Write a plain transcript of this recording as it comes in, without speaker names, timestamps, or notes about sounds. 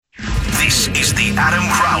This is the Adam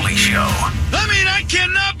Crowley Show. I mean, I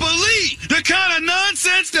cannot believe the kind of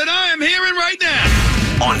nonsense that I am hearing right now.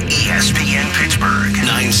 On ESPN Pittsburgh,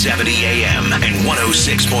 970 AM and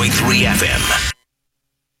 106.3 FM.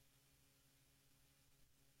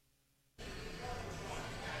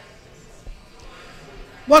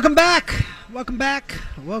 Welcome back. Welcome back.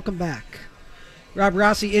 Welcome back. Rob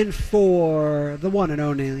Rossi in for the one and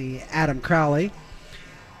only Adam Crowley.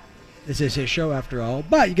 This is his show after all,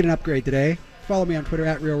 but you get an upgrade today. Follow me on Twitter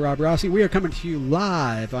at RealRobRossi. We are coming to you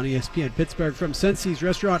live on ESPN Pittsburgh from Sensei's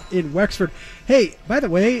Restaurant in Wexford. Hey, by the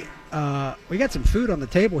way, we got some food on the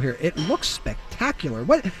table here. It looks spectacular.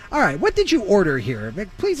 All right, what did you order here?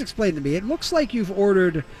 Please explain to me. It looks like you've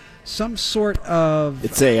ordered some sort of...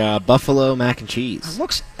 It's a buffalo mac and cheese. It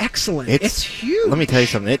looks excellent. It's huge. Let me tell you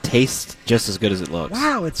something. It tastes just as good as it looks.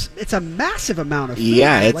 Wow, it's a massive amount of food.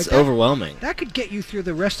 Yeah, it's like overwhelming. That could get you through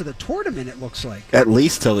the rest of the tournament, it looks like. At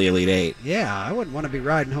least till the Elite Eight. Yeah, I wouldn't want to be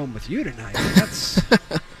riding home with you tonight. That's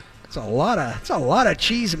a lot of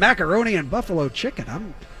cheese, macaroni, and buffalo chicken.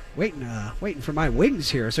 I'm waiting for my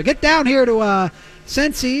wings here. So get down here to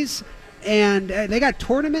Sensei's, and they got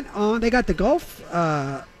tournament on. They got the golf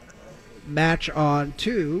match on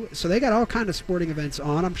too, so they got all kind of sporting events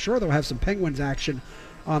on. I'm sure they'll have some Penguins action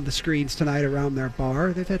on the screens tonight around their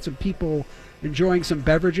bar. They've had some people enjoying some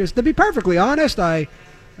beverages. To be perfectly honest, a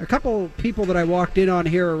couple people that I walked in on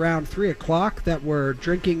here around 3 o'clock that were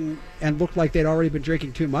drinking and looked like they'd already been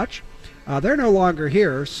drinking too much. They're no longer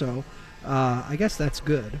here, so I guess that's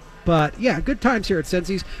good. But, yeah, good times here at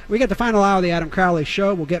Sensei's. We got the final hour of the Adam Crowley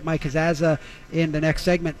Show. We'll get Mike Kazaza in the next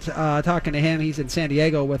segment talking to him. He's in San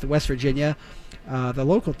Diego with West Virginia, the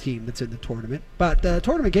local team that's in the tournament. But the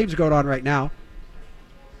tournament games are going on right now.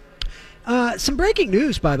 Some breaking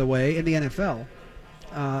news, by the way, in the NFL.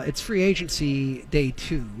 It's free agency day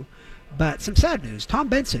 2. But some sad news. Tom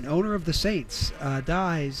Benson, owner of the Saints,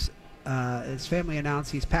 dies. His family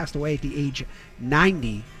announced he's passed away at the age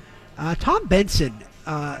 90. Tom Benson...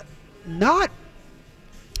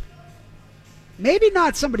 maybe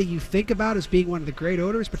not somebody you think about as being one of the great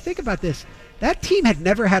owners, but think about this. That team had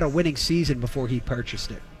never had a winning season before he purchased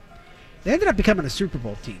it. They ended up becoming a Super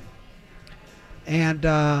Bowl team. And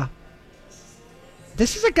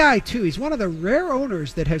this is a guy, too. He's one of the rare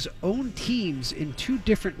owners that has owned teams in 2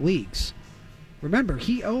 different leagues. Remember,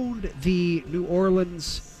 he owned the New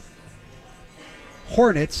Orleans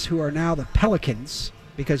Hornets, who are now the Pelicans,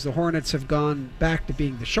 because the Hornets have gone back to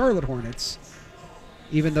being the Charlotte Hornets,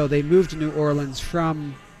 even though they moved to New Orleans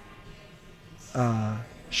from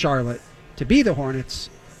Charlotte to be the Hornets,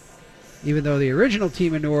 even though the original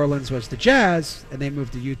team in New Orleans was the Jazz, and they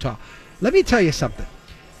moved to Utah. Let me tell you something.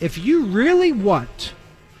 If you really want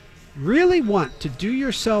to do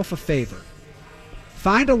yourself a favor,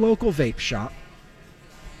 find a local vape shop.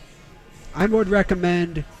 I would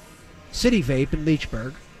recommend City Vape in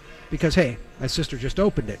Leechburg, because, hey, my sister just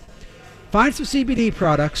opened it. Find some CBD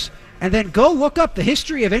products, and then go look up the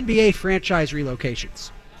history of NBA franchise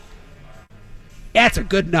relocations. That's a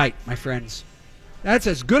good night, my friends. That's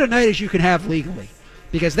as good a night as you can have legally.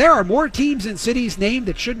 Because there are more teams and cities named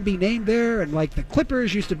that shouldn't be named there, and like the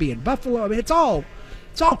Clippers used to be in Buffalo. I mean, it's all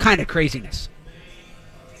kind of craziness.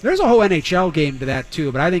 There's a whole NHL game to that,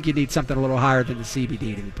 too, but I think you need something a little higher than the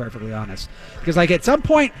CBD, to be perfectly honest. Because, like, at some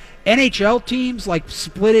point, NHL teams, like,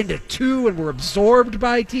 split into 2 and were absorbed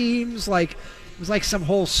by teams. Like, it was like some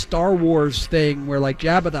whole Star Wars thing where, like,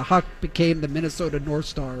 Jabba the Hutt became the Minnesota North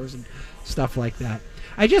Stars and stuff like that.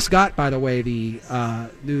 I just got, by the way, the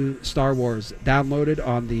new Star Wars downloaded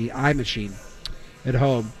on the iMachine at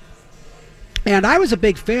home. And I was a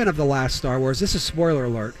big fan of the last Star Wars. This is spoiler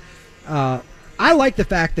alert. I like the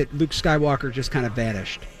fact that Luke Skywalker just kind of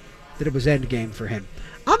vanished, that it was endgame for him.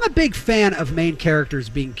 I'm a big fan of main characters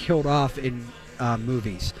being killed off in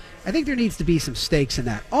movies. I think there needs to be some stakes in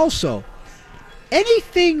that. Also,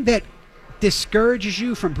 anything that discourages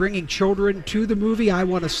you from bringing children to the movie I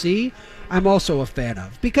want to see, I'm also a fan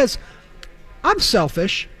of. Because I'm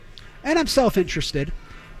selfish, and I'm self-interested,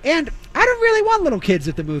 and I don't really want little kids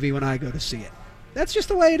at the movie when I go to see it. That's just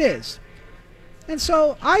the way it is. And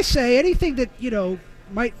so I say anything that,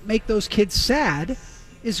 might make those kids sad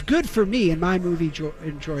is good for me in my movie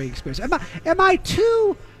enjoying experience. Am I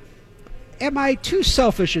too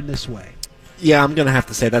selfish in this way? Yeah, I'm going to have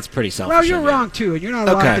to say that's pretty selfish. Well, you're wrong, too, and you're not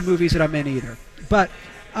allowed the movies that I'm in either. But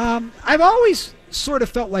I've always sort of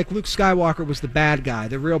felt like Luke Skywalker was the bad guy,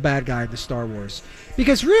 the real bad guy in the Star Wars.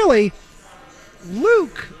 Because really,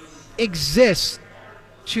 Luke exists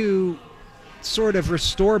to sort of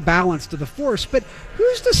restore balance to the Force, but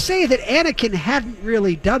who's to say that Anakin hadn't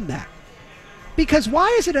really done that? because why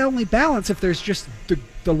is it only balance if there's just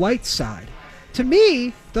the light side? To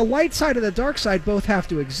me, the light side and the dark side both have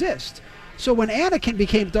to exist. So when Anakin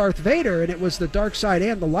became Darth Vader and it was the dark side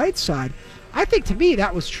and the light side, I think to me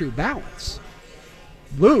that was true balance.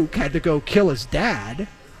 Luke had to go kill his dad.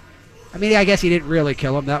 I mean, I guess he didn't really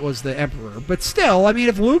kill him. That was the Emperor. But still, I mean,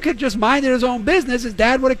 if Luke had just minded his own business, his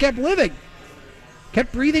dad would have kept living.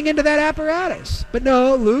 Kept breathing into that apparatus. But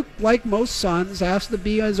no, Luke, like most sons, has to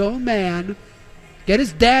be his own man, get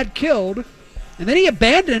his dad killed, and then he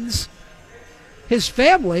abandons his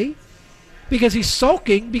family because he's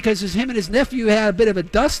sulking because him and his nephew had a bit of a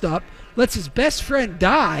dust-up, lets his best friend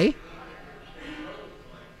die.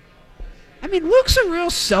 I mean, Luke's a real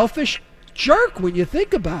selfish jerk when you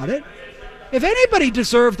think about it. If anybody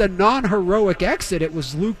deserved a non-heroic exit, it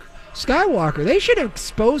was Luke Skywalker. They should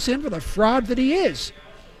expose him for the fraud that he is.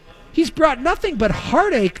 He's brought nothing but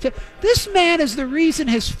heartache. This man is the reason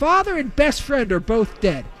his father and best friend are both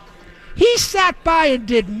dead. He sat by and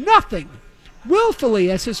did nothing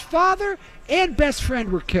willfully as his father and best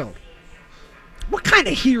friend were killed. What kind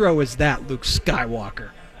of hero is that, Luke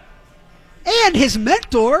Skywalker? And his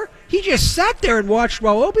mentor, he just sat there and watched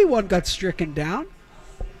while Obi-Wan got stricken down.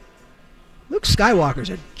 Luke Skywalker's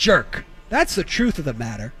a jerk. That's the truth of the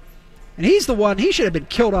matter. And he's the one, he should have been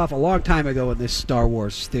killed off a long time ago in this Star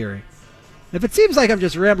Wars theory. If it seems like I'm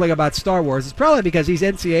just rambling about Star Wars, it's probably because these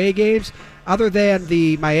NCAA games, other than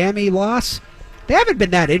the Miami loss, they haven't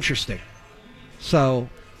been that interesting. So,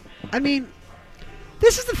 I mean,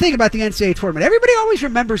 this is the thing about the NCAA tournament. Everybody always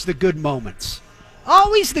remembers the good moments.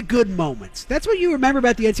 Always the good moments. That's what you remember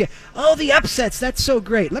about the NCAA. Oh, the upsets, that's so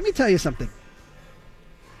great. Let me tell you something.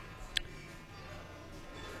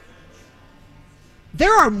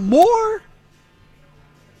 There are more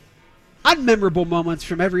unmemorable moments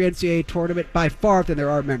from every NCAA tournament by far than there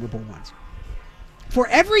are memorable ones. For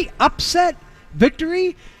every upset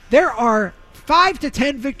victory, there are 5 to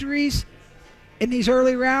 10 victories in these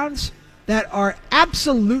early rounds that are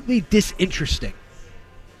absolutely disinteresting.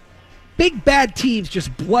 Big bad teams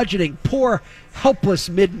just bludgeoning poor, helpless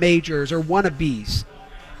mid-majors or wannabes.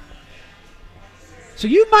 So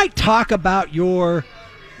you might talk about your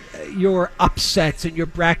upsets and your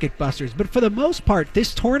bracket busters, but for the most part,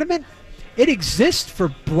 this tournament, it exists for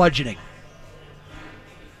bludgeoning.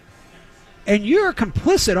 And you're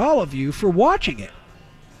complicit, all of you, for watching it.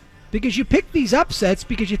 Because you pick these upsets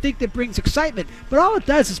because you think that brings excitement, but all it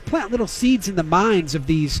does is plant little seeds in the minds of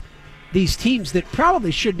these teams that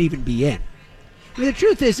probably shouldn't even be in. I mean, the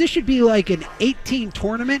truth is, this should be like an 8-team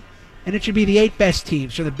tournament, and it should be the 8 best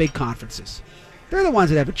teams from the big conferences. They're the ones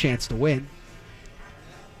that have a chance to win.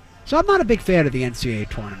 So I'm not a big fan of the NCAA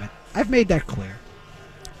tournament. I've made that clear.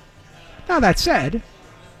 Now, that said,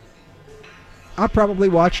 I'll probably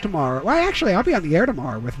watch tomorrow. Well, actually, I'll be on the air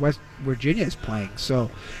tomorrow with West Virginia is playing. So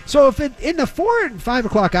if in the 4 and 5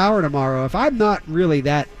 o'clock hour tomorrow, if I'm not really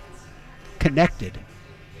that connected,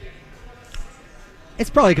 it's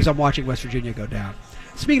probably because I'm watching West Virginia go down.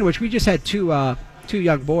 Speaking of which, we just had two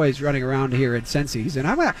young boys running around here in Sensi's, and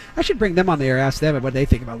I should bring them on the air, ask them what they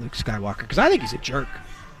think about Luke Skywalker, because I think he's a jerk.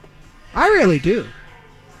 I really do.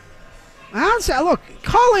 Look,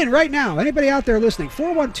 call in right now. Anybody out there listening,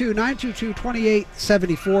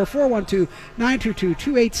 412-922-2874,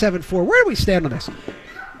 412-922-2874. Where do we stand on this?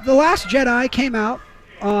 The Last Jedi came out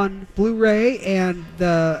on Blu-ray and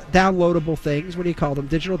the downloadable things. What do you call them?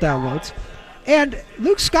 Digital downloads. And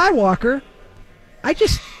Luke Skywalker, I'm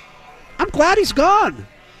glad he's gone.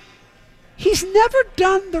 He's never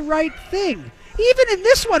done the right thing. Even in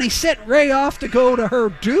this one, he sent Rey off to go to her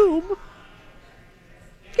doom.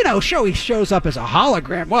 You know, he shows up as a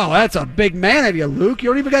hologram. Well, that's a big man of you, Luke. You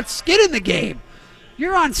don't even got skin in the game.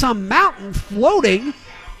 You're on some mountain floating,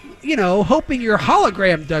 hoping your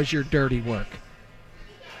hologram does your dirty work.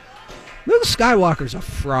 Luke Skywalker's a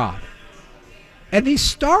fraud. And these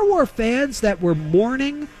Star Wars fans that were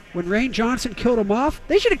mourning when Rian Johnson killed him off,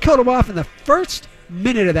 they should have killed him off in the first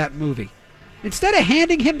minute of that movie. Instead of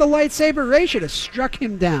handing him the lightsaber, Rey should have struck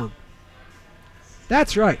him down.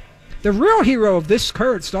 That's right. The real hero of this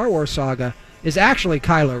current Star Wars saga is actually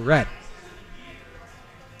Kylo Ren.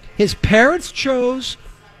 His parents chose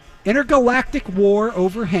intergalactic war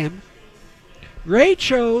over him. Rey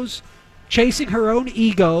chose chasing her own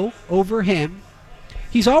ego over him.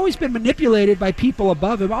 He's always been manipulated by people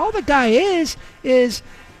above him. All the guy is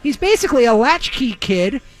he's basically a latchkey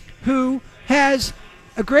kid who has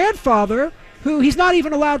a grandfather who he's not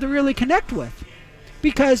even allowed to really connect with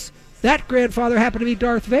because that grandfather happened to be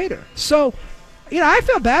Darth Vader. So, I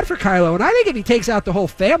feel bad for Kylo, and I think if he takes out the whole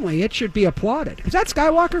family, it should be applauded. Because that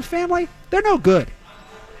Skywalker family, they're no good.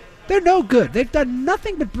 They're no good. They've done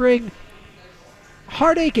nothing but bring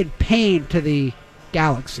heartache and pain to the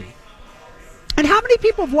galaxy. And how many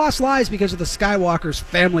people have lost lives because of the Skywalker's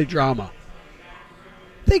family drama?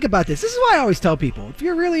 Think about this. This is why I always tell people, if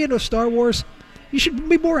you're really into Star Wars, you should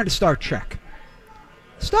be more into Star Trek.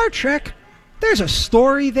 Star Trek, there's a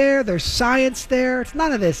story there, there's science there. It's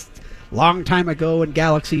none of this long time ago in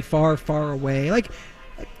galaxy far, far away. Like,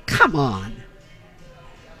 come on.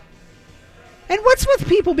 And what's with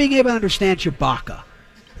people being able to understand Chewbacca?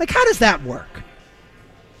 Like, how does that work?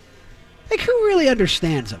 Like, who really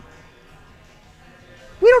understands him?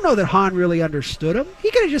 We don't know that Han really understood him.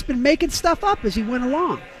 He could have just been making stuff up as he went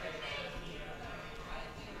along.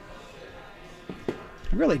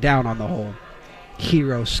 I'm really down on the whole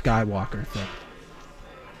hero Skywalker thing.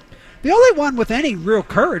 The only one with any real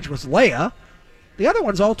courage was Leia. The other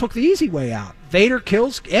ones all took the easy way out.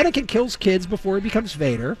 Anakin kills kids before he becomes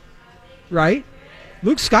Vader, right?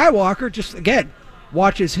 Luke Skywalker just, again,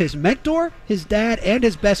 watches his mentor, his dad, and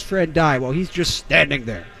his best friend die while he's just standing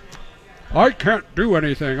there. I can't do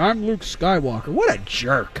anything. I'm Luke Skywalker. What a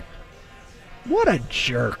jerk. What a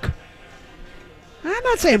jerk. I'm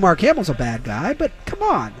not saying Mark Hamill's a bad guy, but come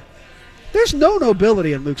on. There's no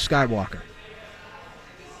nobility in Luke Skywalker.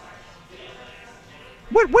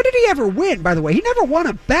 What did he ever win, by the way? He never won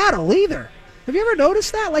a battle either. Have you ever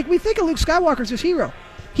noticed that? Like, we think of Luke Skywalker as his hero.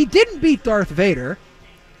 He didn't beat Darth Vader.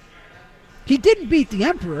 He didn't beat the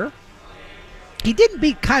Emperor. He didn't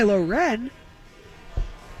beat Kylo Ren.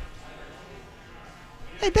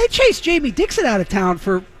 They chased Jamie Dixon out of town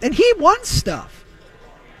and he won stuff.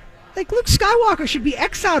 Like, Luke Skywalker should be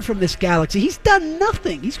exiled from this galaxy. He's done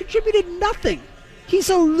nothing. He's contributed nothing. He's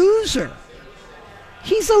a loser.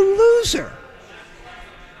 He's a loser.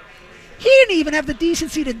 He didn't even have the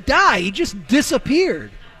decency to die. He just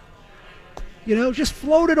disappeared. You know, just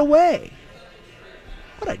floated away.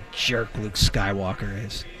 What a jerk Luke Skywalker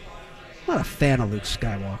is. I'm not a fan of Luke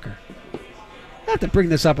Skywalker. I have to bring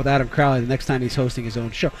this up with Adam Crowley the next time he's hosting his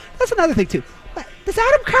own show. That's another thing, too. Does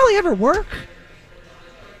Adam Crowley ever work?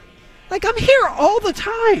 Like, I'm here all the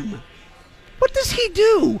time. What does he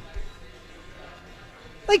do?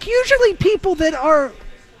 Like, usually people that are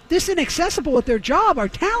this inaccessible at their job are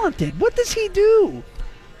talented. What does he do?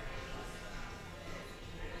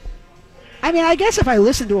 I mean, I guess if I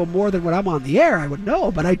listened to him more than when I'm on the air, I would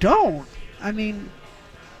know, but I don't. I mean,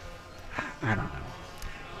 I don't know.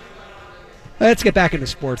 Let's get back into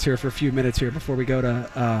sports here for a few minutes here before we go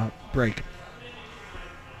to break.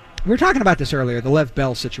 We were talking about this earlier, the Lev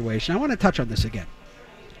Bell situation. I want to touch on this again.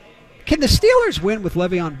 Can the Steelers win with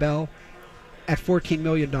Le'Veon Bell at $14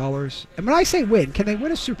 million? And when I say win, can they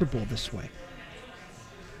win a Super Bowl this way?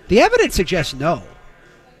 The evidence suggests no.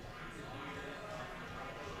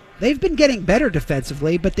 They've been getting better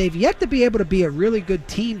defensively, but they've yet to be able to be a really good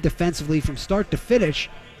team defensively from start to finish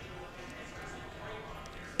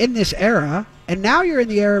in this era. And now you're in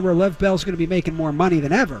the era where Lev Bell's going to be making more money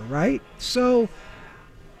than ever, right? So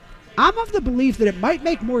I'm of the belief that it might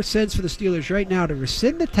make more sense for the Steelers right now to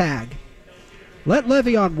rescind the tag, let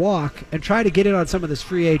Le'Veon walk, and try to get in on some of this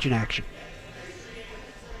free agent action.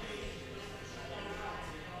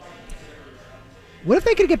 What if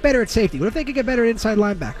they could get better at safety? What if they could get better at inside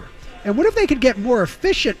linebacker? And what if they could get more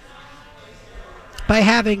efficient by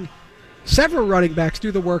having several running backs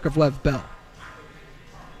do the work of Lev Bell?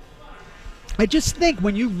 I just think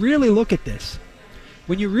when you really look at this,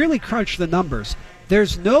 when you really crunch the numbers,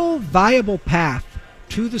 there's no viable path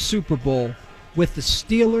to the Super Bowl with the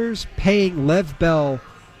Steelers paying Lev Bell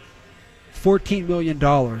 $14 million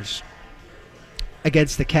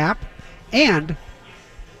against the cap, and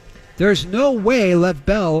there's no way Lev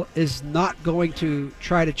Bell is not going to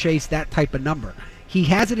try to chase that type of number. He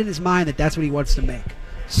has it in his mind that that's what he wants to make.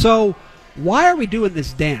 So why are we doing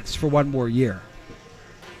this dance for one more year?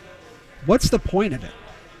 What's the point of it?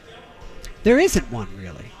 There isn't one,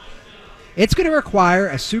 really. It's going to require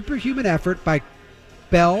a superhuman effort by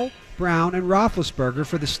Bell, Brown, and Roethlisberger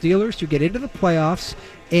for the Steelers to get into the playoffs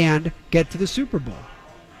and get to the Super Bowl.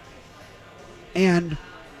 And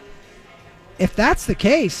if that's the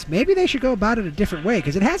case, maybe they should go about it a different way,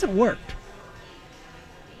 because it hasn't worked.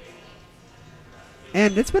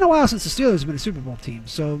 And it's been a while since the Steelers have been a Super Bowl team,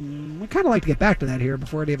 so we kind of like to get back to that here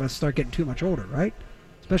before any of us start getting too much older, right?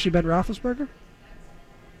 Especially Ben Roethlisberger.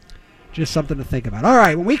 Just something to think about. All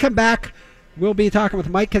right, when we come back, we'll be talking with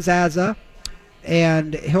Mike Kazaza,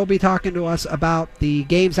 and he'll be talking to us about the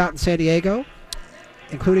games out in San Diego,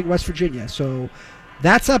 including West Virginia. So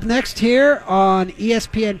that's up next here on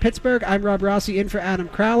ESPN Pittsburgh. I'm Rob Rossi, in for Adam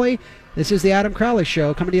Crowley. This is the Adam Crowley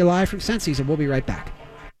Show, coming to you live from Sensi's, and we'll be right back.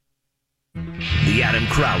 The Adam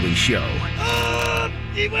Crowley Show.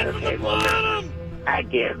 He went from the bottom. I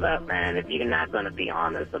give up, man. If you're not going to be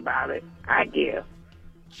honest about it, I give.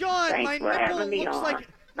 John, Thanks my for having me nipple looks on. like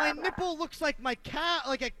my nipple looks like my cat,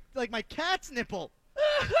 like my cat's nipple.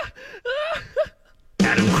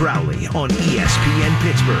 Adam Crowley on ESPN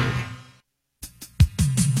Pittsburgh.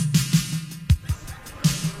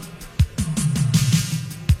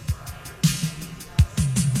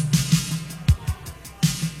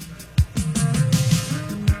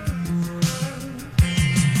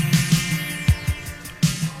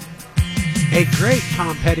 A great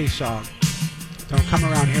Tom Petty song. Don't come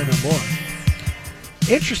around here no more.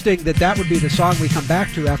 Interesting that would be the song we come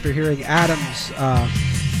back to after hearing Adam's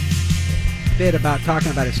bit about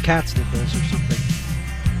talking about his cat's nipples or something.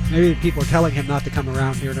 Maybe people are telling him not to come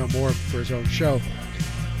around here no more for his own show.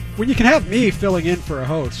 When you can have me filling in for a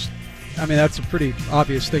host, I mean, that's a pretty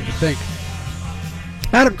obvious thing to think.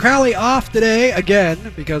 Adam Crowley off today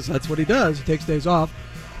again, because that's what he does. He takes days off.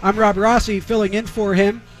 I'm Rob Rossi filling in for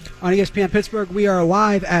him on ESPN Pittsburgh. We are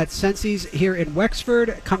live at Sensi's here in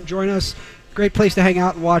Wexford. Come join us. Great place to hang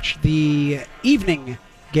out and watch the evening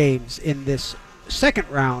games in this second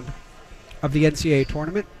round of the NCAA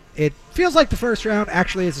tournament. It feels like the first round.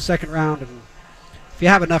 Actually, it's the second round. And if you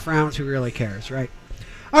have enough rounds, who really cares, right?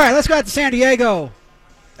 All right, let's go out to San Diego.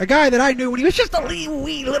 A guy that I knew when he was just a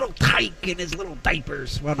wee little tyke in his little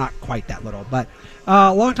diapers. Well, not quite that little, but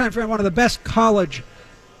a longtime friend, one of the best college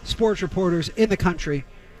sports reporters in the country.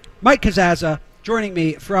 Mike Casazza joining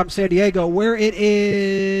me from San Diego, where it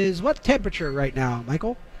is what temperature right now,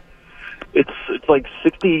 Michael? It's like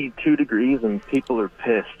 62 degrees and people are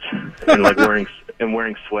pissed and like wearing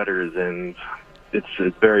sweaters, and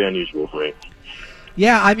it's very unusual for me.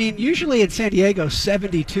 Yeah, I mean, usually in San Diego,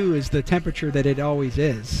 72 is the temperature that it always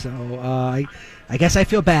is. So I guess I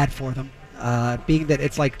feel bad for them, being that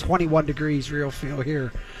it's like 21 degrees real feel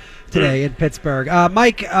here today in Pittsburgh.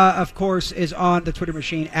 Mike, of course, is on the Twitter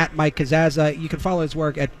machine at Mike Casazza. You can follow his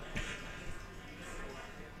work at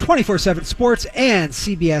 24/7 Sports and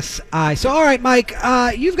CBSI. So, all right, Mike,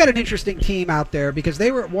 you've got an interesting team out there because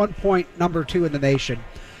they were at one point number 2 in the nation,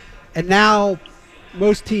 and now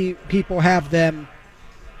most people have them,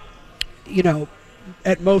 you know,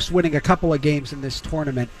 at most winning a couple of games in this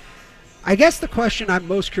tournament. I guess the question I'm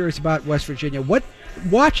most curious about West Virginia,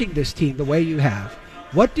 watching this team the way you have,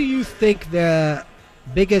 what do you think the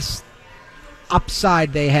biggest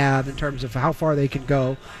upside they have in terms of how far they can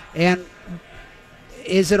go? And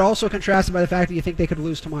is it also contrasted by the fact that you think they could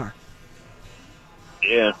lose tomorrow?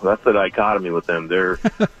 Yeah, that's the dichotomy with them. They're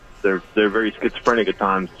very schizophrenic at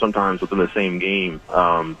times, sometimes within the same game.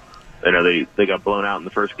 You know, they got blown out in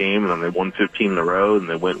the first game, and then they won 15 in a row, and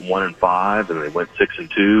they went 1-5, and they went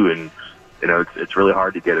 6-2, and you know, it's really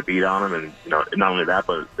hard to get a beat on them. And, you know, not only that,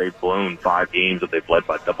 but they've blown 5 games that they've led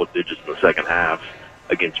by double digits in the second half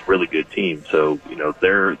against really good teams. So, you know,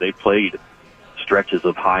 they played stretches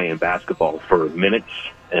of high-end basketball for minutes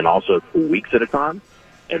and also for weeks at a time.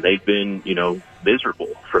 And they've been, you know,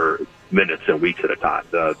 miserable for minutes and weeks at a time.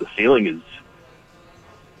 The ceiling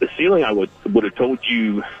I would have told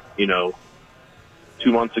you, you know,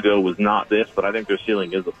 2 months ago was not this, but I think their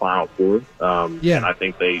ceiling is the Final Four. And I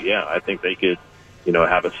think they could, you know,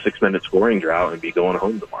 have a 6-minute scoring drought and be going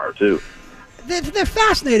home tomorrow too. They're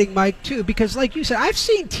fascinating, Mike, too, because like you said, I've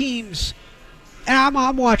seen teams, and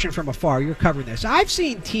I'm watching from afar. You're covering this. I've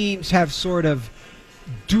seen teams have sort of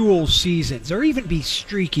dual seasons or even be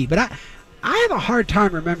streaky, but I have a hard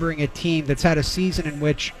time remembering a team that's had a season in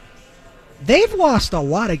which they've lost a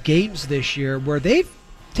lot of games this year where they've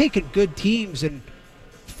taken good teams and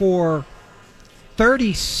for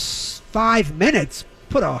 35 minutes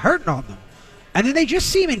put a hurting on them. And then they just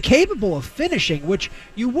seem incapable of finishing, which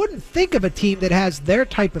you wouldn't think of a team that has their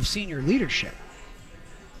type of senior leadership.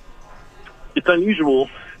 It's unusual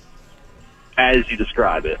as you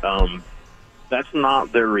describe it. That's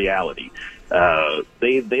not their reality.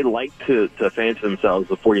 They like to fancy themselves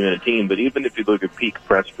a 40-minute team, but even if you look at peak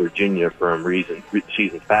press Virginia from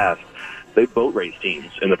seasons past, they boat race teams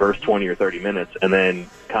in the first 20 or 30 minutes and then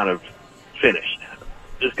kind of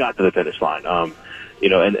just got to the finish line. You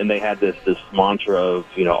know, and they had this mantra of,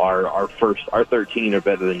 you know, our 13 are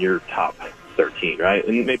better than your top 13, right?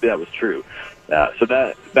 And maybe that was true. So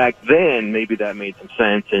that back then, maybe that made some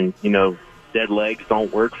sense. And, you know, dead legs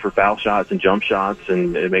don't work for foul shots and jump shots,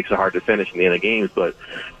 and it makes it hard to finish in the end of games. But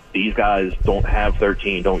these guys don't have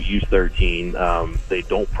 13, don't use 13. They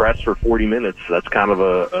don't press for 40 minutes. That's kind of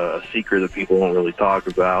a secret that people don't really talk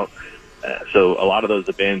about. So a lot of those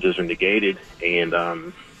advantages are negated,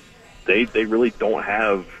 and they really don't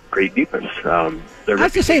have great defense. I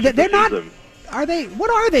have to say that they're not. Are they? What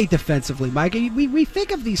are they defensively, Mike? We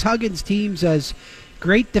think of these Huggins teams as,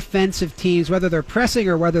 great defensive teams, whether they're pressing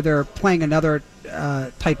or whether they're playing another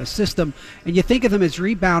type of system, and you think of them as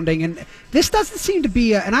rebounding. And this doesn't seem to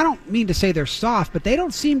be, and I don't mean to say they're soft, but they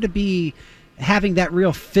don't seem to be having that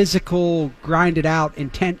real physical, grinded out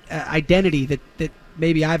intent identity that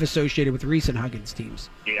maybe I've associated with recent Huggins teams.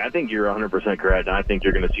 Yeah, I think you're 100% correct, and I think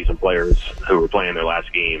you're going to see some players who are playing their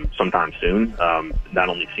last game sometime soon. Not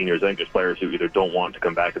only seniors, I think there's players who either don't want to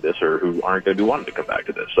come back to this or who aren't going to be wanting to come back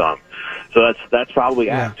to this. So that's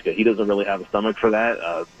probably asked. He doesn't really have a stomach for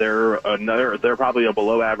that. They're probably a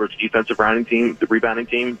below-average defensive rebounding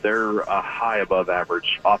team. They're a high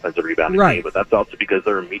above-average offensive rebounding team, but that's also because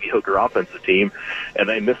they're a mediocre offensive team, and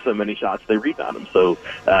they miss so many shots they rebound them. So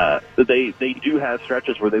they do have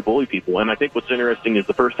stretches where they bully people, and I think what's interesting is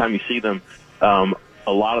the first time you see them,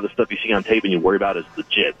 a lot of the stuff you see on tape and you worry about is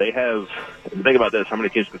legit. They have, think about this, how many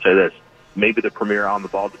teams can say this? Maybe the premier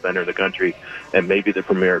on-the-ball defender in the country and maybe the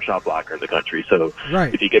premier shot blocker in the country. So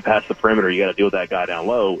if you get past the perimeter, you got to deal with that guy down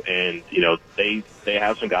low, and, they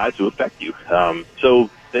have some guys who affect you. So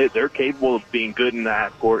they're capable of being good in the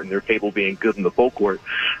half court, and they're capable of being good in the full court.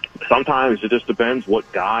 Sometimes it just depends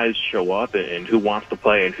what guys show up and who wants to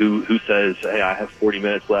play and who says, hey, I have 40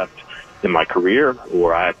 minutes left in my career,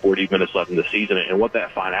 or I have 40 minutes left in the season, and what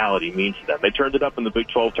that finality means to them. They turned it up in the Big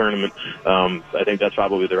 12 tournament. I think that's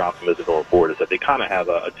probably their optimism going forward, is that they kind of have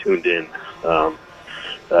a tuned-in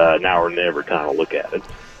now or never kind of look at it.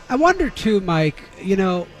 I wonder, too, Mike,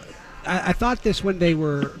 I thought this when they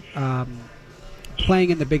were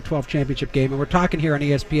playing in the Big 12 championship game, and we're talking here on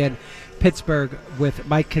ESPN Pittsburgh with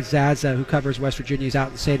Mike Kazaza, who covers West Virginia. He's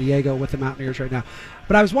out in San Diego with the Mountaineers right now.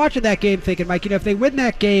 But I was watching that game thinking, Mike, if they win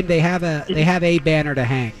that game, they have a banner to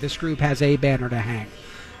hang. This group has a banner to hang,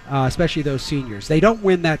 especially those seniors. They don't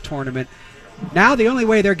win that tournament. Now the only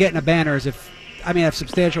way they're getting a banner is if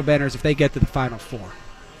substantial banners if they get to the Final Four.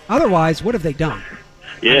 Otherwise, what have they done?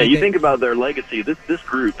 Yeah, you think about their legacy. This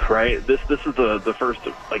group, right? This is the first,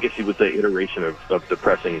 I guess you would say, iteration of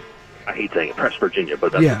depressing. I hate saying it, Press Virginia,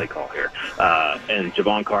 but that's what they call here. And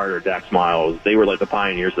Javon Carter, Dax Miles, they were like the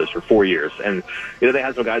pioneers of this for 4 years. And, they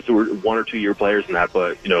had some guys who were 1 or 2 year players in that,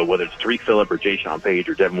 but, whether it's Tariq Phillip or Jay Sean Page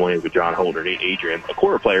or Devin Williams or John Holder or Nate Adrian, a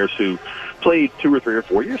core of players who played 2 or 3 or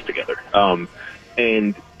 4 years together.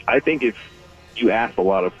 And I think if you ask a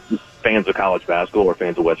lot of fans of college basketball or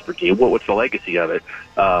fans of West Virginia, what's the legacy of it?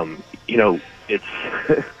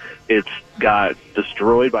 It's got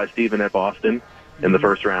destroyed by Stephen F. Austin in the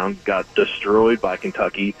first round, got destroyed by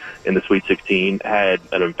Kentucky in the Sweet 16, had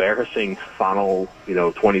an embarrassing final,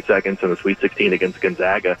 20 seconds in the Sweet 16 against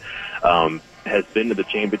Gonzaga, has been to the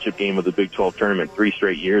championship game of the Big 12 tournament 3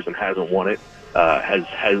 straight years and hasn't won it,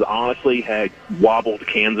 has honestly had wobbled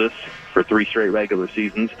Kansas for 3 straight regular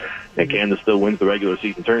seasons, and Kansas still wins the regular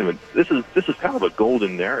season tournament. This is kind of a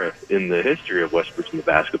golden era in the history of West Virginia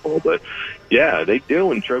basketball. But yeah, they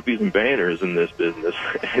deal in trophies and banners in this business,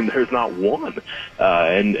 and there's not one.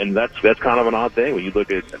 And that's kind of an odd thing when you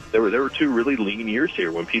look at there were 2 really lean years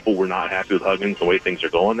here when people were not happy with Huggins the way things are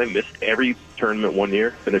going. They missed every tournament 1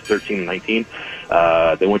 year, finished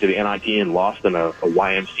 13-19. They went to the NIT and lost in a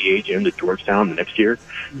YMCA gym to Georgetown the next year,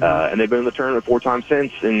 and they've been in the tournament 4 times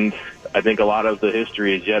since. And I think a lot of the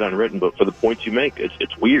history is yet unwritten, but for the points you make,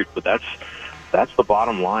 it's weird, but that's the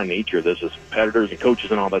bottom line nature of this, is competitors and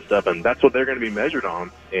coaches and all that stuff, and that's what they're going to be measured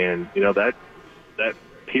on. And that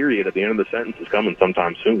period at the end of the sentence is coming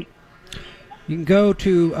sometime soon. You can go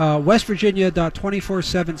to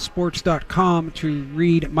westvirginia.247sports.com to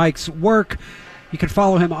read Mike's work. You can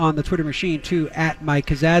follow him on the Twitter machine too, at Mike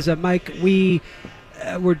Kazaza. Mike,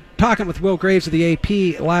 we're talking with Will Graves of the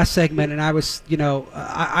AP last segment, and I was,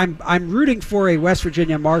 I'm rooting for a West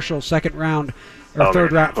Virginia Marshall second round or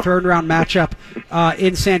third round matchup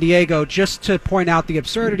in San Diego, just to point out the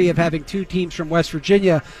absurdity of having 2 teams from West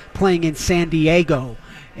Virginia playing in San Diego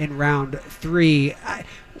in round 3.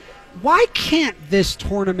 Why can't this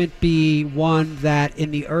tournament be one that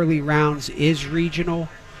in the early rounds is regional?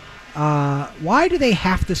 Why do they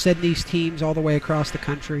have to send these teams all the way across the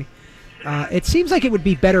country? It seems like it would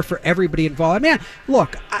be better for everybody involved. I mean,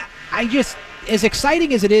 look, I just, as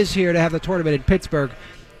exciting as it is here to have the tournament in Pittsburgh,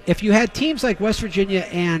 if you had teams like West Virginia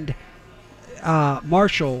and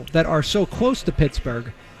Marshall that are so close to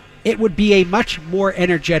Pittsburgh, it would be a much more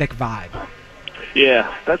energetic vibe.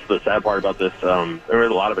 Yeah, that's the sad part about this. There are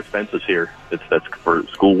a lot of expenses here. That's for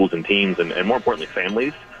schools and teams and more importantly,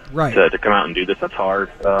 families to come out and do this. That's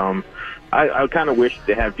hard. I kind of wish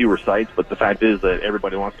they had fewer sites, but the fact is that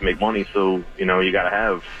everybody wants to make money, so you got to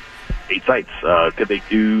have 8 sites. Could they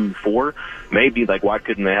do 4? Maybe. Like, why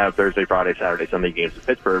couldn't they have Thursday, Friday, Saturday, Sunday games in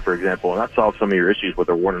Pittsburgh, for example? And that solves some of your issues with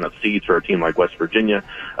awarding enough seeds for a team like West Virginia.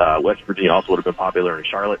 West Virginia also would have been popular in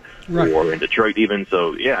Charlotte or in Detroit even.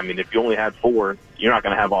 So, yeah, I mean, if you only had 4, you're not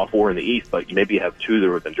going to have all 4 in the East, but you maybe have 2 that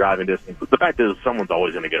are within driving distance. But the fact is, someone's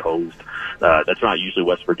always going to get hosed. That's not usually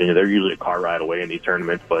West Virginia. They're usually a car ride away in these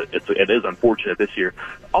tournaments, but it is unfortunate this year.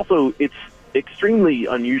 Also, it's extremely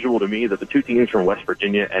unusual to me that the 2 teams from West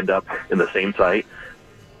Virginia end up in the same site.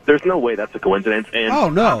 There's no way that's a coincidence. And oh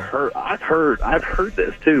no, I've heard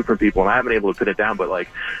this too from people, and I haven't been able to pin it down. But like,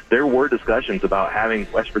 there were discussions about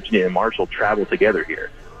having West Virginia and Marshall travel together here.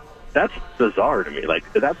 That's bizarre to me. Like,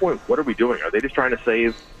 at that point, what are we doing? Are they just trying to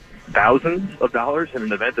save thousands of dollars in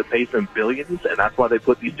an event that pays them billions, and that's why they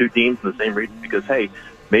put these 2 teams in the same region? Because hey,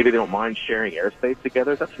 maybe they don't mind sharing airspace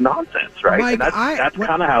together. That's nonsense, right? Mike, and that's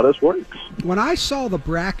kind of how this works. When I saw the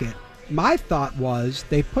bracket, my thought was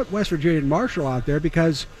they put West Virginia and Marshall out there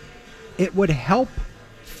because it would help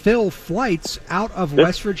fill flights out of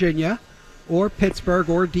West Virginia or Pittsburgh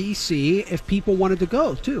or D.C. if people wanted to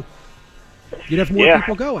go, too. You'd have more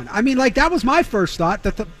people going. I mean, like, that was my first thought.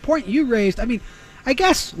 That the point you raised, I mean, I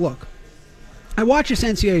guess, look, I watch this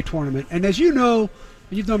NCAA tournament, and as you know,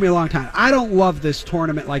 you've known me a long time, I don't love this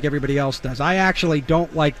tournament like everybody else does. I actually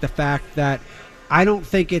don't like the fact that I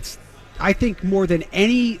think more than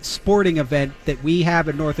any sporting event that we have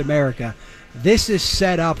in North America, this is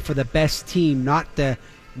set up for the best team not to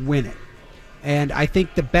win it. And I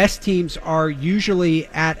think the best teams are usually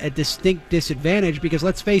at a distinct disadvantage because,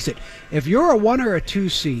 let's face it, if you're a 1 or a 2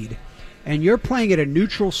 seed and you're playing at a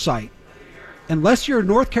neutral site, unless you're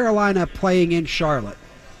North Carolina playing in Charlotte,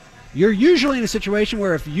 you're usually in a situation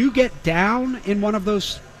where if you get down in one of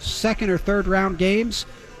those second or third round games,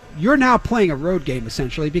 you're now playing a road game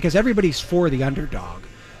essentially because everybody's for the underdog.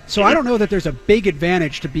 So I don't know that there's a big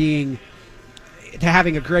advantage to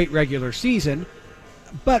having a great regular season.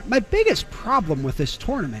 But my biggest problem with this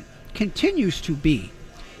tournament continues to be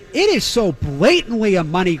it is so blatantly a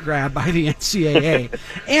money grab by the NCAA.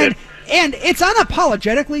 and it's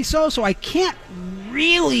unapologetically so I can't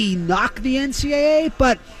really knock the NCAA,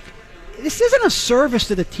 but this isn't a service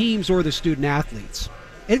to the teams or the student athletes.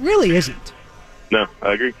 It really isn't. No,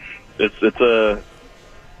 I agree. And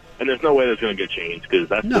there's no way that's going to get changed because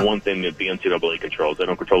that's the one thing that the NCAA controls. They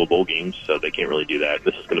don't control the bowl games, so they can't really do that.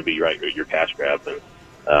 This is going to be your cash grab. And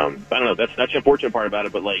I don't know. That's the unfortunate part about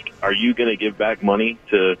it. But like, are you going to give back money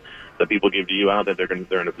to that people give to you? I don't think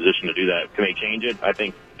they're in a position to do that. Can they change it? I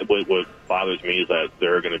think what bothers me is that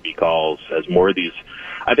there are going to be calls as more of these.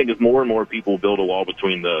 I think as more and more people build a wall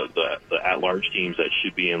between the at-large teams that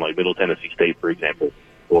should be in like Middle Tennessee State, for example,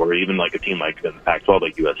 or even like a team like the Pac-12,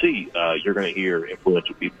 like USC, you're going to hear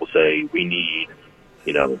influential people say, we need,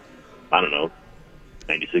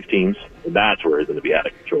 96 teams. And that's where it's going to be out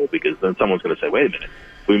of control because then someone's going to say, wait a minute,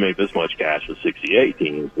 if we make this much cash with 68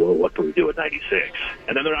 teams, well, what can we do with 96?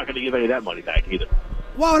 And then they're not going to give any of that money back either.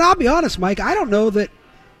 Well, and I'll be honest, Mike, I don't know that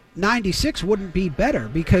 96 wouldn't be better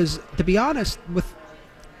because, to be honest, with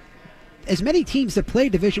as many teams that play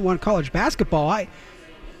Division I college basketball, I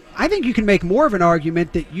think you can make more of an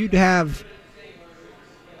argument that you'd have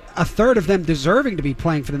a third of them deserving to be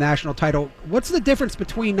playing for the national title. What's the difference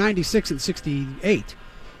between 96 and 68?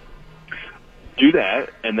 Do that,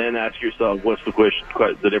 and then ask yourself, what's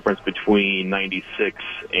the difference between 96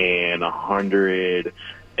 and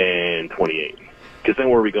 128? Because then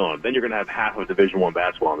where are we going? Then you're going to have half of Division I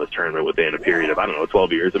basketball in this tournament within a period of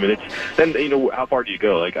 12 years. I mean, how far do you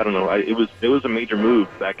go? Like, I don't know. It was a major move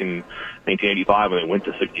back in 1985 when they went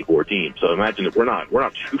to 64 teams. So imagine that we're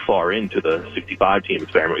not too far into the 65 team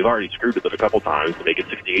experiment. We've already screwed with it a couple times to make it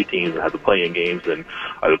 68 teams and have the play-in games. And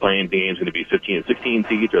are the play-in games going to be 15 and 16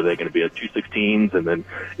 seeds? Or are they going to be 2 16s and then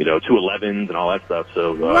 2 11s and all that stuff?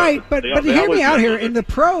 So right, but hear me out here. In the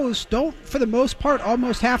pros, don't for the most part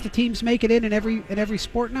almost half the teams make it in every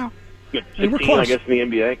sport now? 16, we're close. I guess in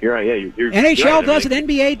the NBA. You're right. Yeah, you're NHL right. does it.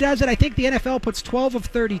 NBA does it. I think the NFL puts 12 of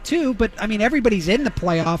 32. But I mean, everybody's in the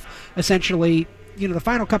playoff essentially. The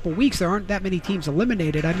final couple weeks there aren't that many teams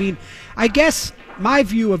eliminated. I mean, I guess my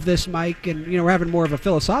view of this, Mike, and we're having more of a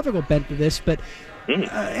philosophical bent to this, but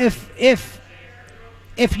if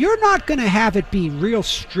you're not going to have it be real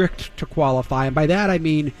strict to qualify, and by that I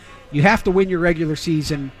mean you have to win your regular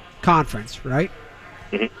season conference, right?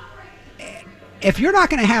 Mm-hmm. If you're not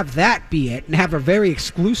going to have that be it and have a very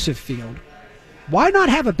exclusive field, why not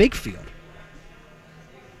have a big field?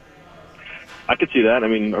 I could see that. I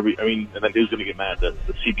mean, and then who's going to get mad? The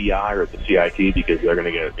CBI or the CIT because they're going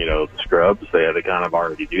to get the scrubs. They kind of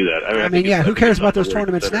already do that. I mean, who cares about those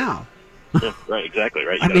tournaments now? Yeah, right, exactly,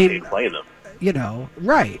 right. You got to pay playing them.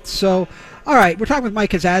 Right. So, all right, we're talking with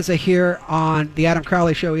Mike Casazza here on the Adam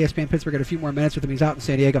Crowley Show, ESPN Pittsburgh. Got a few more minutes with him. He's out in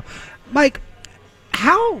San Diego. Mike,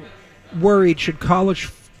 how worried should college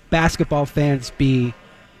basketball fans be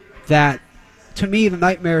that, to me, the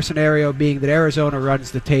nightmare scenario being that Arizona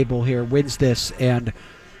runs the table here, wins this, and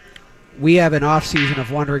we have an offseason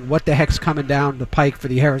of wondering what the heck's coming down the pike for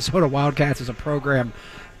the Arizona Wildcats as a program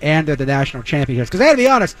and they're the national championships? Because I got to be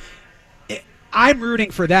honest, I'm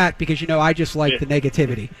rooting for that because, I just like the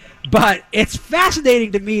negativity. But it's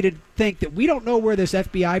fascinating to me to think that we don't know where this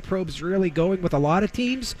FBI probe's really going with a lot of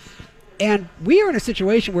teams. And we are in a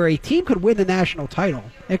situation where a team could win the national title.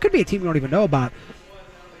 It could be a team we don't even know about.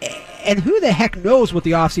 And who the heck knows what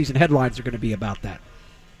the offseason headlines are going to be about that?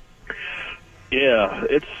 Yeah,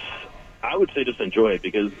 I would say just enjoy it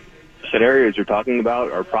because the scenarios you're talking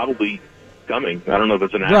about are probably coming. I don't know if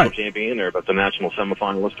it's a national champion or if it's a national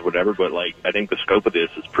semifinalist or whatever, but I think the scope of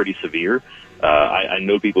this is pretty severe. I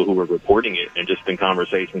know people who are reporting it, and just in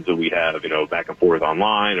conversations that we have, back and forth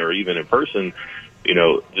online or even in person,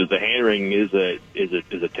 the hand-wringing is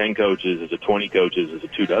it 10 coaches, is it 20 coaches, is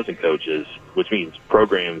it 24 coaches, which means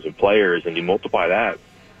programs and players, and you multiply that.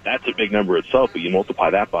 That's a big number itself, but you multiply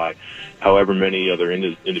that by however many other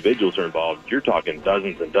individuals are involved. You're talking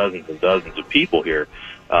dozens and dozens and dozens of people here.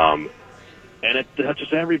 And it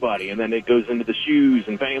touches everybody, and then it goes into the shoes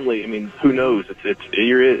and family. I mean, who knows?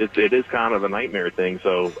 It is kind of a nightmare thing.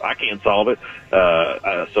 So I can't solve it.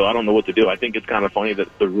 So I don't know what to do. I think it's kind of funny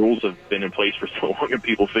that the rules have been in place for so long, and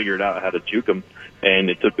people figured out how to juke them,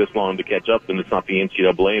 and it took this long to catch up. And it's not the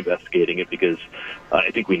NCAA investigating it because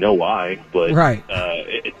I think we know why. But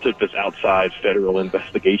it took this outside federal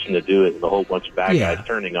investigation to do it, and a whole bunch of bad guys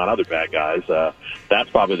turning on other bad guys.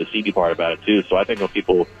 That's probably the seedy part about it too. So I think when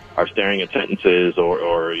people are staring at sentences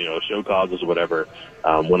or show causes or whatever,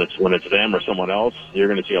 when it's them or someone else, you're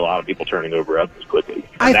going to see a lot of people turning over others quickly.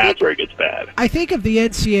 And that's where it gets bad. I think of the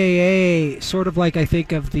NCAA sort of like I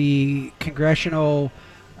think of the Congressional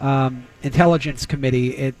Intelligence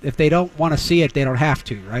Committee. If they don't want to see it, they don't have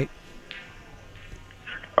to, right?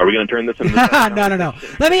 Are we going to turn this into No.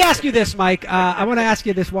 Let me ask you this, Mike. I want to ask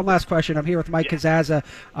you this one last question. I'm here with Mike Casazza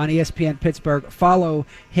on ESPN Pittsburgh. Follow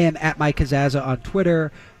him at Mike Casazza on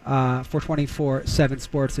Twitter for 24/7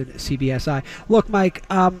 Sports and CBSI. Look, Mike,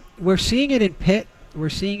 we're seeing it in Pitt. We're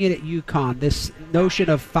seeing it at UConn, this notion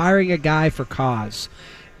of firing a guy for cause.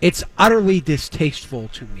 It's utterly distasteful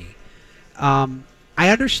to me. I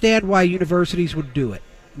understand why universities would do it.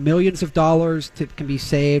 Millions of dollars can be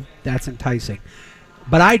saved. That's enticing.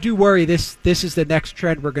 But I do worry this is the next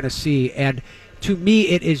trend we're going to see. And to me,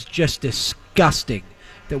 it is just disgusting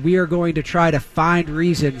that we are going to try to find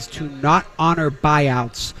reasons to not honor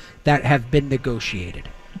buyouts that have been negotiated.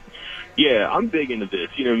 Yeah, I'm big into this.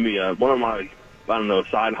 Me, one of my,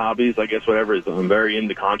 side hobbies, I guess, whatever, is I'm very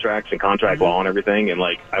into contracts and contract law and everything. And,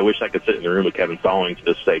 I wish I could sit in the room with Kevin Stallings to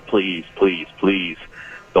just say, please, please, please,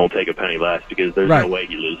 don't take a penny less, because there's no way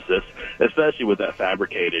he loses this, especially with that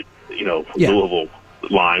fabricated, Louisville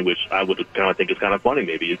line, which I would kind of think is kind of funny.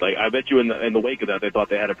 Maybe it's I bet you in the wake of that they thought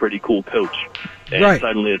they had a pretty cool coach, and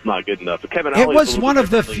suddenly it's not good enough. But Kevin, it was one of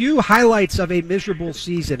the few highlights of a miserable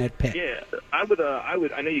season at Pitt. Yeah, I would.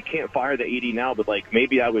 I know you can't fire the AD now, but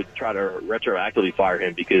maybe I would try to retroactively fire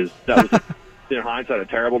him, because that was in hindsight a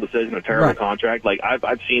terrible decision, a terrible contract.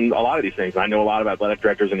 I've seen a lot of these things. I know a lot of athletic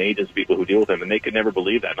directors and agents, people who deal with him, and they could never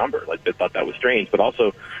believe that number. They thought that was strange. But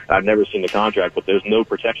also, I've never seen the contract, but there's no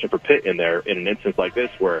protection for Pitt in there in an instance like this,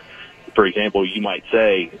 where, for example, you might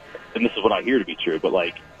say, and this is what I hear to be true, but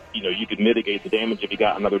you could mitigate the damage if he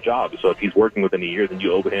got another job. So if he's working within a year, then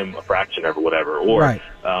you owe him a fraction or whatever. Or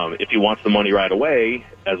if he wants the money right away,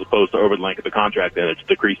 as opposed to over the length of the contract, then it's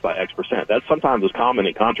decreased by X percent. That sometimes is common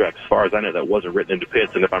in contracts. As far as I know, that wasn't written into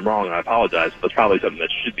Pitts. And if I'm wrong, I apologize. That's probably something that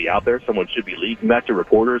should be out there. Someone should be leaking that to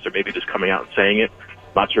reporters, or maybe just coming out and saying it.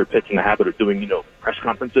 I'm not sure Pitt's in the habit of doing, press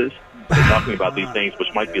conferences and talking about these things,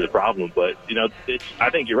 which might be the problem. But, I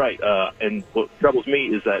think you're right. And what troubles me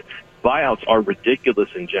is that buyouts are ridiculous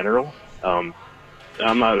in general. I'm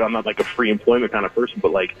not like a free employment kind of person,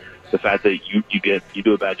 but the fact that you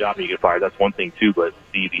do a bad job and you get fired, that's one thing too. But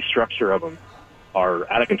the structure of them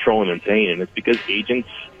are out of control and insane, and it's because agents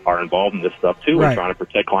are involved in this stuff too, and trying to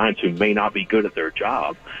protect clients who may not be good at their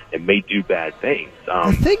job and may do bad things.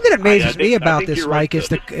 The thing that amazes me about this, Mike, is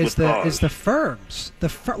the firms.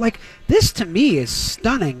 This to me is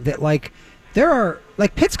stunning. That there are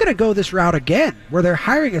Pitt's going to go this route again, where they're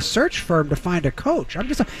hiring a search firm to find a coach. I'm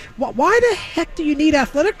just why the heck do you need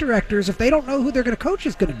athletic directors if they don't know who their coach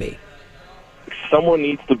is going to be? Someone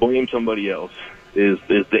needs to blame somebody else. is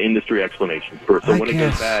the industry explanation. So when it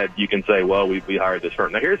guess. goes bad, you can say, well, we hired this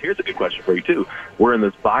firm. Now, here's a good question for you, too. We're in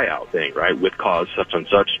this buyout thing, right, with cause such and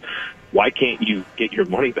such. Why can't you get your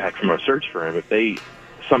money back from a search firm if they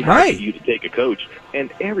somehow get you to take a coach?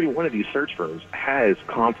 And every one of these search firms has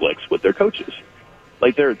conflicts with their coaches.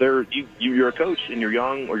 Like you're a coach and you're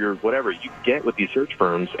young or you're whatever. You get with these search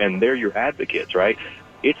firms and they're your advocates, right?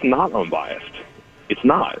 It's not unbiased. It's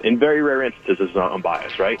not. In very rare instances, it's not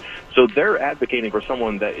unbiased, right? So they're advocating for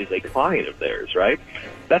someone that is a client of theirs, right?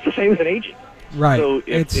 That's the same as an agent. Right. So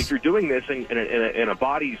if you're doing this and a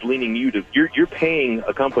body's leaning you to, you're paying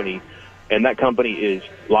a company, and that company is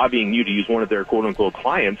lobbying you to use one of their quote-unquote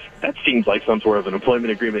clients, that seems like some sort of an employment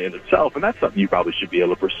agreement in itself, and that's something you probably should be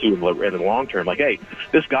able to pursue in the long term. Like, hey,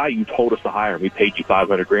 this guy you told us to hire, and we paid you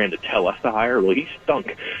 $500,000 to tell us to hire, well, he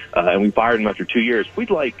stunk, and we fired him after 2 years.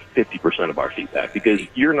 We'd like 50% of our feedback because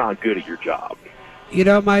you're not good at your job. You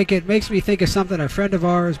know, Mike, it makes me think of something a friend of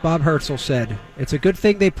ours, Bob Herzl, said. It's a good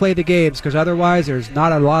thing they play the games because otherwise there's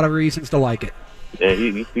not a lot of reasons to like it. Yeah,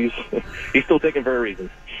 he's still taking for a reason.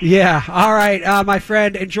 Yeah. All right, my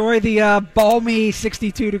friend. Enjoy the balmy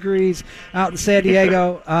 62 degrees out in San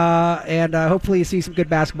Diego, and hopefully you see some good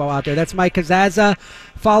basketball out there. That's Mike Casazza.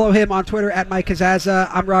 Follow him on Twitter at Mike Casazza.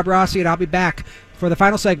 I'm Rob Rossi, and I'll be back for the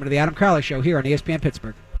final segment of the Adam Crowley Show here on ESPN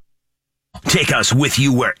Pittsburgh. Take us with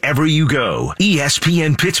you wherever you go.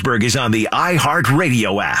 ESPN Pittsburgh is on the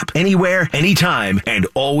iHeartRadio app. Anywhere, anytime, and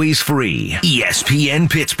always free. ESPN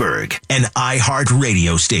Pittsburgh, an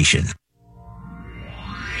iHeartRadio station.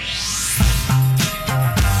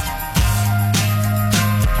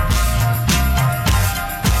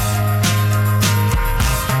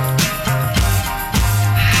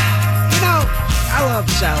 I love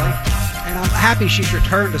Sally, and I'm happy she's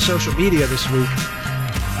returned to social media this week.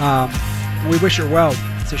 We wish her well.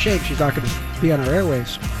 It's a shame she's not going to be on our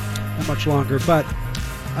airwaves that much longer, but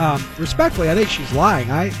respectfully, I think she's lying.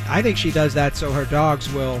 I think she does that so her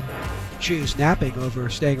dogs will choose napping over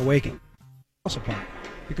staying awake and apart.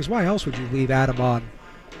 Because why else would you leave Adam on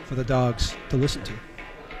for the dogs to listen to?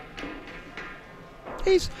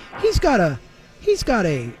 He's got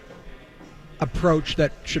a approach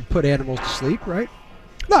that should put animals to sleep, right?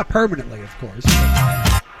 Not permanently, of course.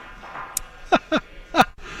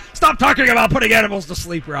 Stop talking about putting animals to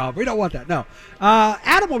sleep, Rob. We don't want that. No.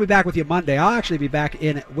 Adam will be back with you Monday. I'll actually be back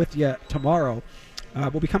in with you tomorrow.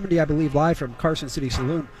 We'll be coming to you, I believe, live from Carson City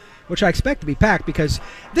Saloon, which I expect to be packed because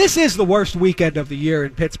this is the worst weekend of the year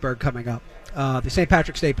in Pittsburgh coming up. The St.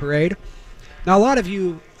 Patrick's Day Parade. Now, a lot of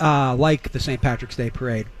you like the St. Patrick's Day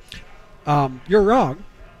Parade. You're wrong,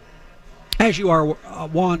 as you are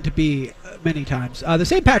wont to be many times. The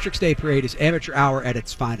St. Patrick's Day Parade is amateur hour at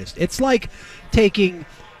its finest. It's like taking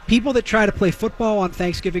people that try to play football on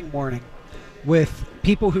Thanksgiving morning with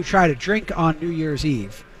people who try to drink on New Year's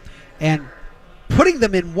Eve and putting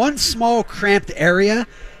them in one small cramped area,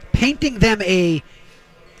 painting them a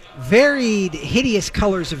varied, hideous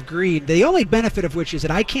colors of green, the only benefit of which is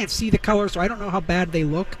that I can't see the colors, so I don't know how bad they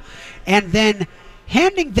look, and then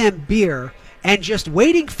handing them beer and just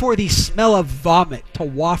waiting for the smell of vomit to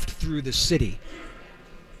waft through the city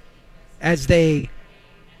as they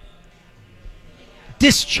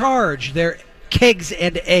discharge their kegs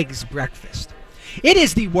and eggs breakfast. It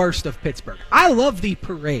is the worst of Pittsburgh. I love the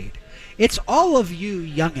parade. It's all of you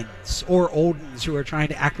youngins or oldins who are trying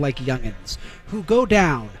to act like youngins who go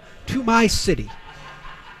down to my city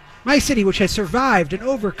which has survived and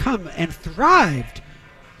overcome and thrived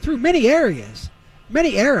through many eras, and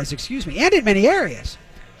in many areas.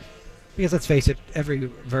 Because let's face it, every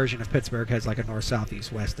version of Pittsburgh has like a north, south,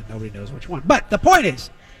 east, west, and nobody knows which one. But the point is,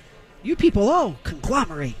 you people all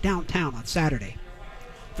conglomerate downtown on Saturday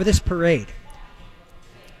for this parade.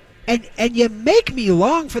 And you make me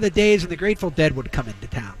long for the days when the Grateful Dead would come into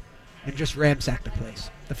town and just ransack the place.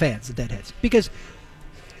 The fans, the Deadheads. Because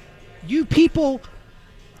you people,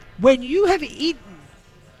 when you have eaten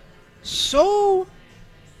so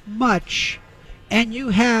much and you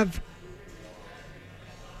have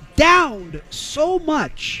downed so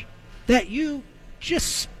much that you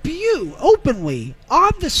just spew openly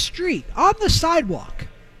on the street, on the sidewalk,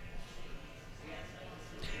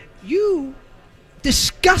 you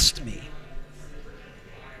disgust me.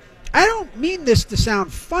 I don't mean this to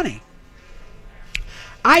sound funny.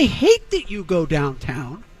 I hate that you go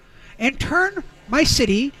downtown and turn my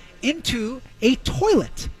city into a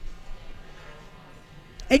toilet.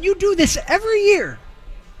 And you do this every year.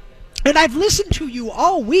 And I've listened to you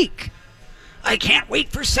all week. I can't wait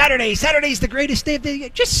for Saturday. Saturday's the greatest day of the year.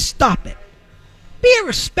 Just stop it. Be a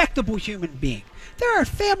respectable human being. There are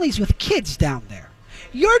families with kids down there.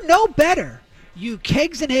 You're no better, you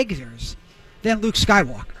kegs and eggers, than Luke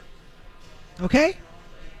Skywalker. Okay?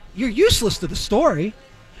 You're useless to the story.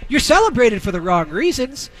 You're celebrated for the wrong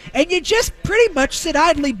reasons, and you just pretty much sit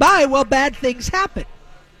idly by while bad things happen.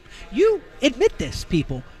 You admit this,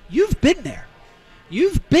 people. You've been there.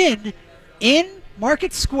 You've been in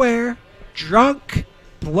Market Square, drunk,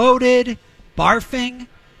 bloated, barfing,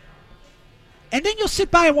 and then you'll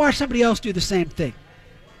sit by and watch somebody else do the same thing.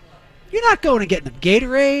 You're not going and getting them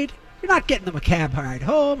Gatorade. You're not getting them a cab ride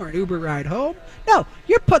home or an Uber ride home. No,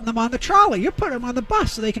 you're putting them on the trolley. You're putting them on the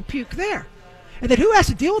bus so they can puke there. And then who has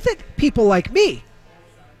to deal with it? People like me.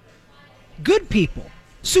 Good people.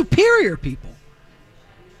 Superior people.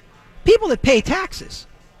 People that pay taxes.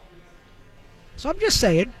 So I'm just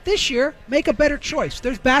saying, this year, make a better choice.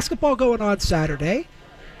 There's basketball going on Saturday.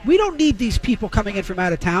 We don't need these people coming in from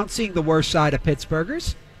out of town seeing the worst side of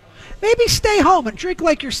Pittsburghers. Maybe stay home and drink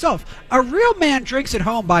like yourself. A real man drinks at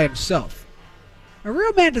home by himself. A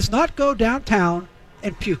real man does not go downtown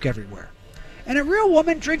and puke everywhere. And a real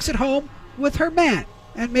woman drinks at home with her man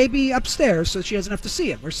and maybe upstairs so she doesn't have to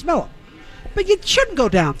see him or smell him. But you shouldn't go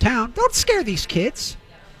downtown. Don't scare these kids.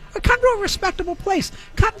 Or come to a respectable place.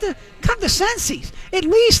 Come to Sensi's. At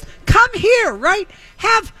least come here, right?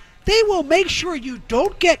 They will make sure you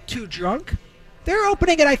don't get too drunk. They're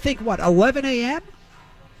opening at, I think, 11 a.m.?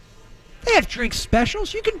 They have drink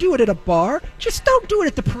specials. You can do it at a bar. Just don't do it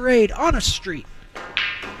at the parade on a street.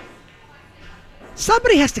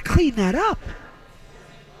 Somebody has to clean that up.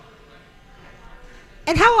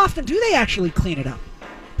 And how often do they actually clean it up?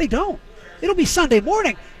 They don't. It'll be Sunday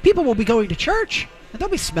morning. People will be going to church, and they'll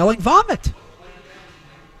be smelling vomit.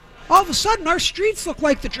 All of a sudden, our streets look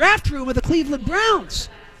like the draft room of the Cleveland Browns.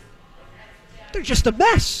 They're just a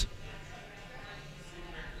mess.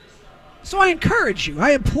 So I encourage you,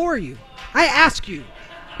 I implore you, I ask you,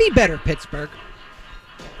 be better, Pittsburgh.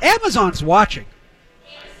 Amazon's watching.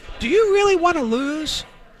 Do you really want to lose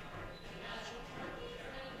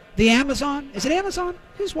the Amazon? Is it Amazon?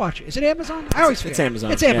 Who's watching? Is it Amazon? I always forget. It's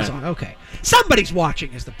Amazon. It's Amazon, okay. Somebody's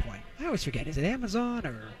watching is the point. I always forget. Is it Amazon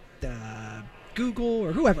or Google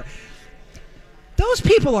or whoever? Those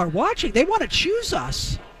people are watching. They want to choose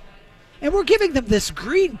us. And we're giving them this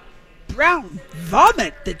green-brown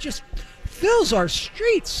vomit that just fills our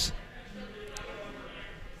streets.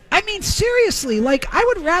 I mean, seriously, I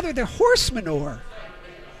would rather the horse manure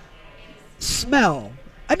smell.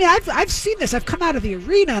 I mean, I've seen this. I've come out of the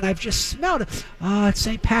arena and I've just smelled it. Oh, it's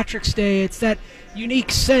St. Patrick's Day. It's that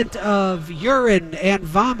unique scent of urine and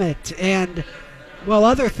vomit and, well,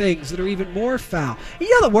 other things that are even more foul. And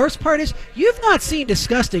you know the worst part is, you've not seen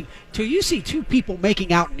disgusting till you see two people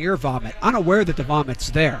making out near vomit, unaware that the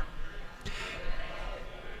vomit's there.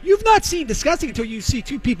 You've not seen disgusting until you see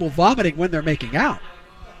two people vomiting when they're making out.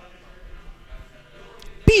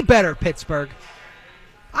 Be better, Pittsburgh.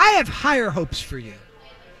 I have higher hopes for you.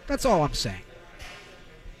 That's all I'm saying.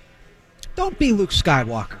 Don't be Luke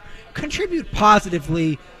Skywalker. Contribute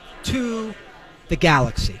positively to the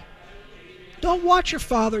galaxy. Don't watch your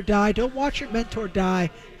father die. Don't watch your mentor die.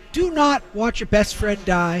 Do not watch your best friend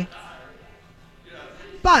die.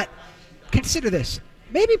 But consider this.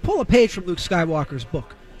 Maybe pull a page from Luke Skywalker's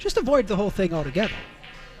book. Just avoid the whole thing altogether.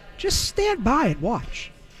 Just stand by and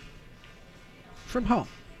watch. From home.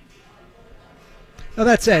 Now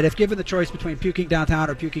that said, if given the choice between puking downtown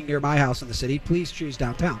or puking near my house in the city, please choose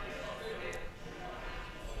downtown.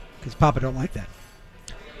 Because Papa don't like that.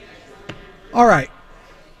 All right.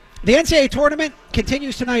 The NCAA tournament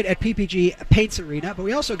continues tonight at PPG Paints Arena, but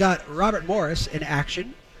we also got Robert Morris in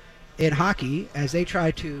action in hockey as they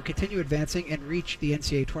try to continue advancing and reach the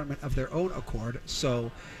NCAA tournament of their own accord.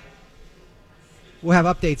 So we'll have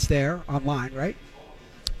updates there online, right?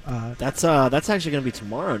 That's actually going to be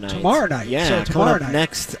tomorrow night. Tomorrow night. Yeah, so tomorrow coming up night.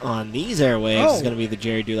 Next on these airwaves is going to be the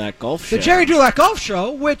Jerry Dulac Golf Show. The Jerry Dulac Golf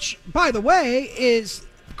Show, which, by the way, is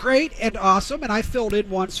great and awesome, and I filled in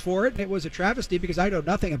once for it, and it was a travesty because I know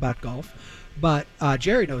nothing about golf, but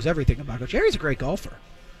Jerry knows everything about golf. Jerry's a great golfer.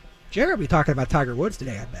 Jerry will be talking about Tiger Woods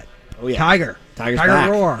today, I bet. Oh, yeah. Tiger back.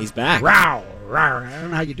 roar. He's back. Row, row. I don't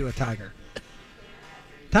know how you do a Tiger.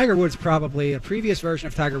 Tiger Woods probably, a previous version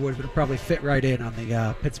of Tiger Woods would have probably fit right in on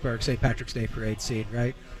the Pittsburgh St. Patrick's Day parade scene,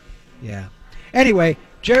 right? Yeah. Anyway,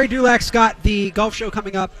 Jerry Dulac's got the golf show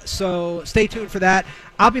coming up, so stay tuned for that.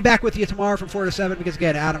 I'll be back with you tomorrow from 4 to 7 because,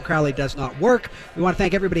 again, Adam Crowley does not work. We want to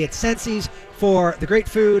thank everybody at Sensi's for the great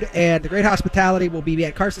food and the great hospitality. We'll be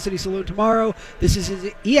at Carson City Saloon tomorrow. This is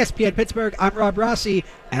ESPN Pittsburgh. I'm Rob Rossi,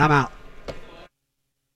 and I'm out.